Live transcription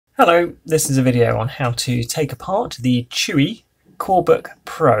Hello, this is a video on how to take apart the Chuwi CoreBook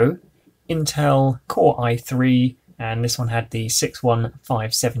Pro Intel Core i3, and this one had the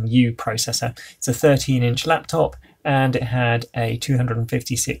 6157U processor. It's a 13-inch laptop and it had a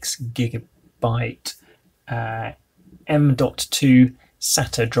 256GB M.2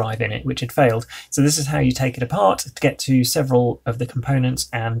 SATA drive in it, which had failed. So this is how you take it apart to get to several of the components,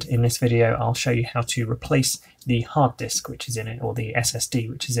 and in this video I'll show you how to replace the hard disk which is in it, or the SSD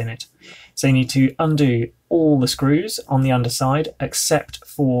which is in it. So you need to undo all the screws on the underside except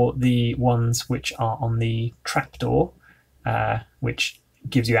for the ones which are on the trapdoor, which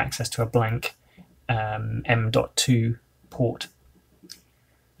gives you access to a blank M.2 port.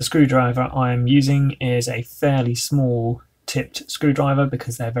 The screwdriver I'm using is a fairly small tipped screwdriver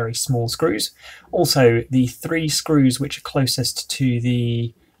because they're very small screws. Also, the three screws which are closest to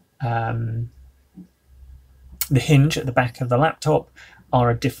the hinge at the back of the laptop are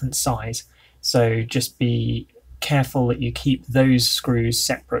a different size, so just be careful that you keep those screws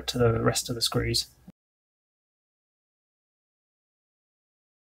separate to the rest of the screws.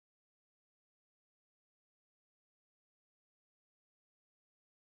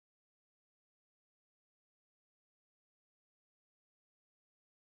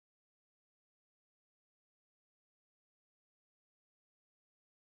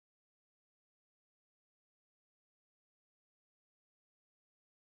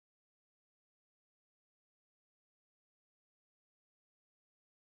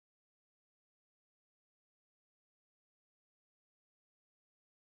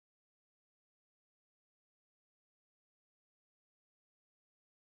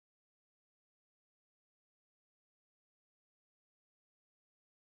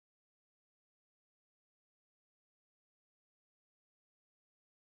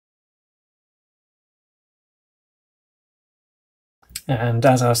 And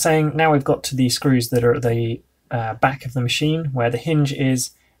as I was saying, now we've got to the screws that are at the back of the machine where the hinge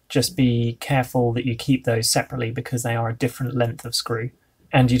is. Just be careful that you keep those separately because they are a different length of screw,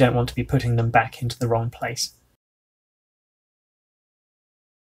 and you don't want to be putting them back into the wrong place.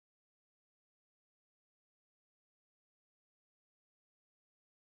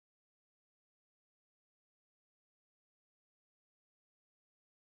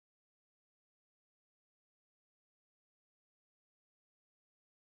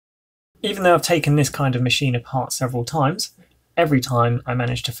 Even though I've taken this kind of machine apart several times, every time I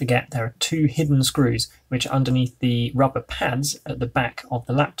manage to forget there are two hidden screws which are underneath the rubber pads at the back of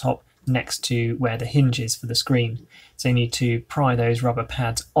the laptop next to where the hinge is for the screen. So you need to pry those rubber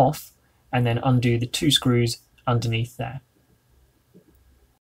pads off and then undo the two screws underneath there.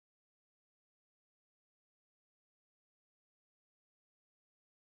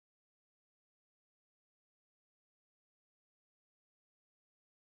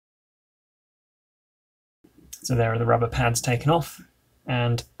 So there are the rubber pads taken off,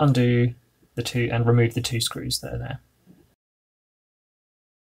 and undo the two and remove the two screws that are there.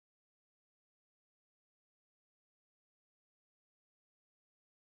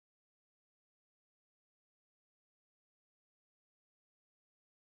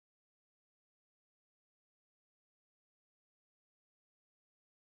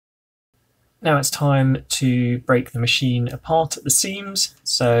 Now it's time to break the machine apart at the seams,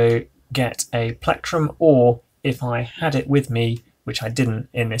 so get a plectrum, or if I had it with me, which I didn't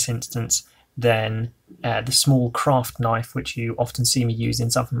in this instance, then the small craft knife which you often see me use in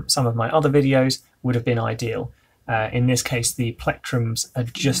some of my other videos would have been ideal. In this case the plectrums are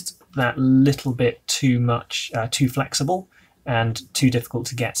just that little bit too much, too flexible and too difficult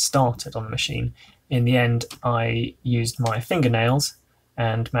to get started on the machine. In the end I used my fingernails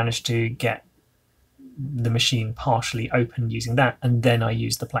and managed to get the machine partially open using that, and then I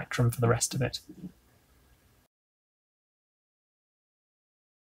used the plectrum for the rest of it.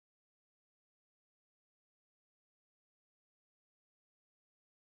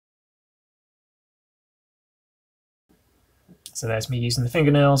 So there's me using the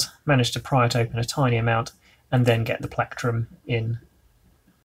fingernails, managed to pry it open a tiny amount and then get the plectrum in.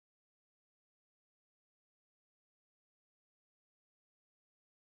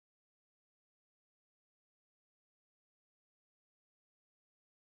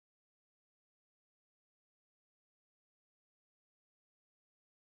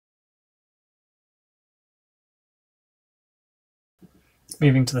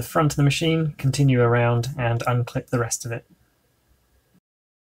 Moving to the front of the machine, continue around and unclip the rest of it.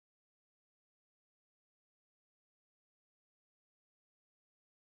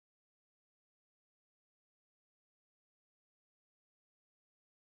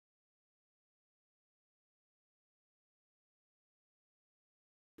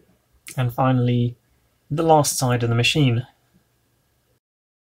 and finally the last side of the machine.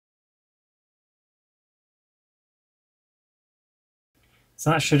 So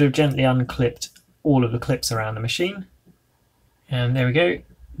that should have gently unclipped all of the clips around the machine. And there we go,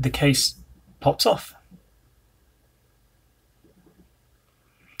 the case pops off.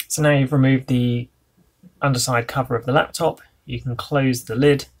 So now you've removed the underside cover of the laptop, you can close the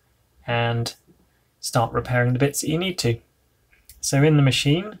lid and start repairing the bits that you need to. So in the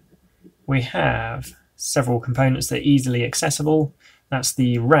machine we have several components that are easily accessible. That's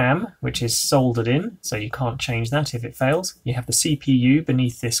the RAM, which is soldered in, so you can't change that if it fails. You have the CPU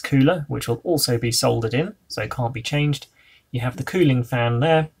beneath this cooler, which will also be soldered in, so it can't be changed. You have the cooling fan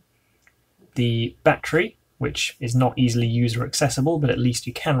there, the battery, which is not easily user accessible, but at least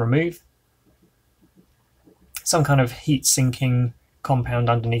you can remove. Some kind of heat sinking compound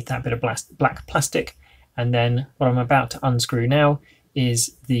underneath that bit of black plastic, and then what I'm about to unscrew now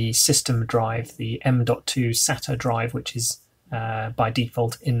is the system drive, the M.2 SATA drive, which is by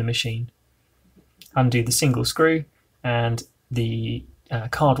default in the machine. Undo the single screw and the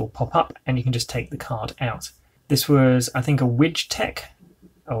card will pop up and you can just take the card out. This was, I think, a Widgetech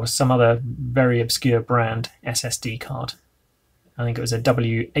or some other very obscure brand SSD card. I think it was a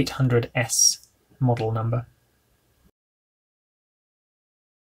W800S model number.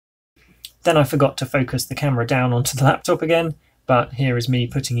 Then I forgot to focus the camera down onto the laptop again, but here is me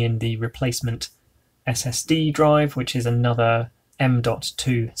putting in the replacement SSD drive, which is another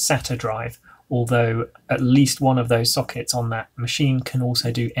M.2 SATA drive, although at least one of those sockets on that machine can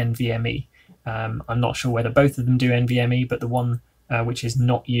also do NVMe. I'm not sure whether both of them do NVMe, but the one which is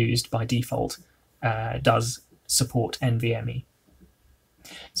not used by default does support NVMe.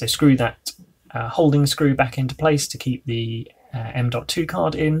 So screw that holding screw back into place to keep the M.2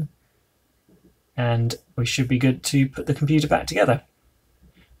 card in, and we should be good to put the computer back together.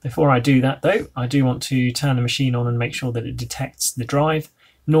 Before I do that though, I do want to turn the machine on and make sure that it detects the drive.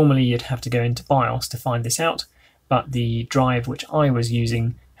 Normally you'd have to go into BIOS to find this out, but the drive which I was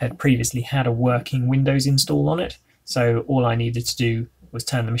using had previously had a working Windows install on it, so all I needed to do was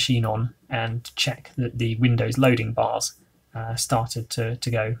turn the machine on and check that the Windows loading bars started to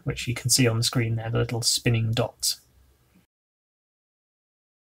go, which you can see on the screen there, the little spinning dots.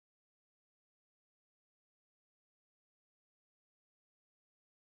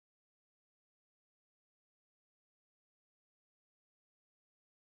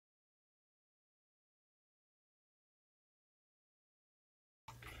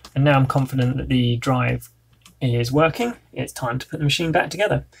 And now I'm confident that the drive is working. It's time to put the machine back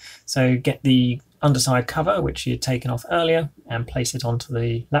together. So get the underside cover, which you had taken off earlier, and place it onto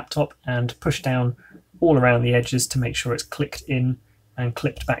the laptop and push down all around the edges to make sure it's clicked in and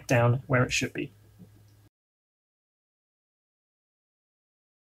clipped back down where it should be.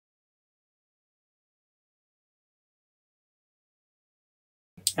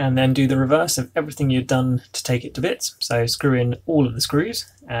 And then do the reverse of everything you'd done to take it to bits. So screw in all of the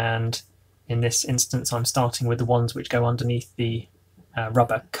screws, and in this instance I'm starting with the ones which go underneath the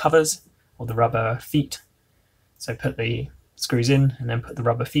rubber covers or the rubber feet. So put the screws in and then put the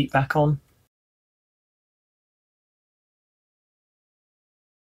rubber feet back on.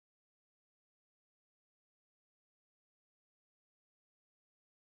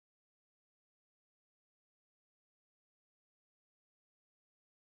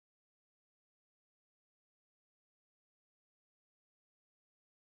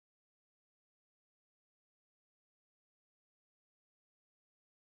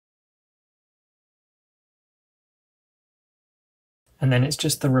 And then it's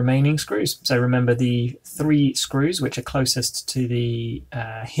just the remaining screws. So remember, the 3 screws which are closest to the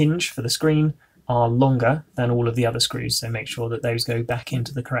hinge for the screen are longer than all of the other screws, so make sure that those go back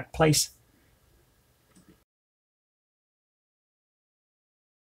into the correct place.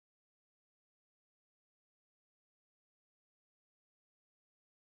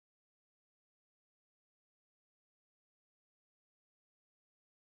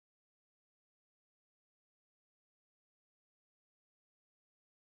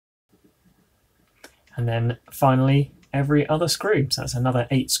 And then finally every other screw, so that's another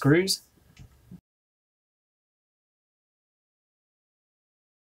 8 screws.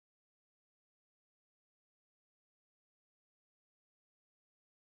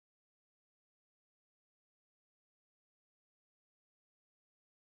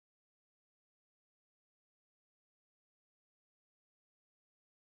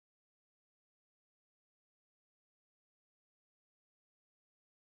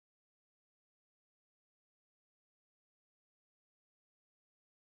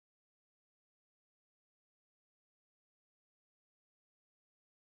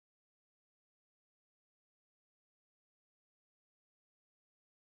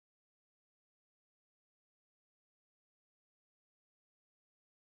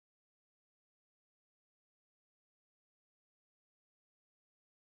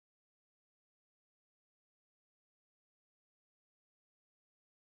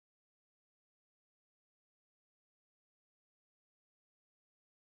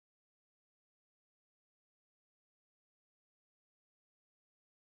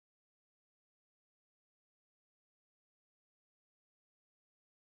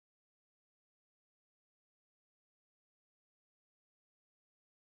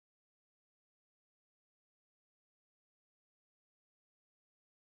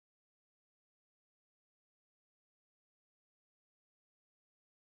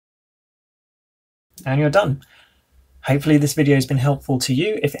 and you're done. Hopefully this video has been helpful to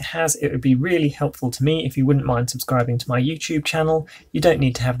you. If it has, it would be really helpful to me if you wouldn't mind subscribing to my YouTube channel. You don't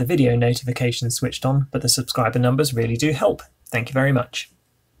need to have the video notifications switched on, but the subscriber numbers really do help. Thank you very much.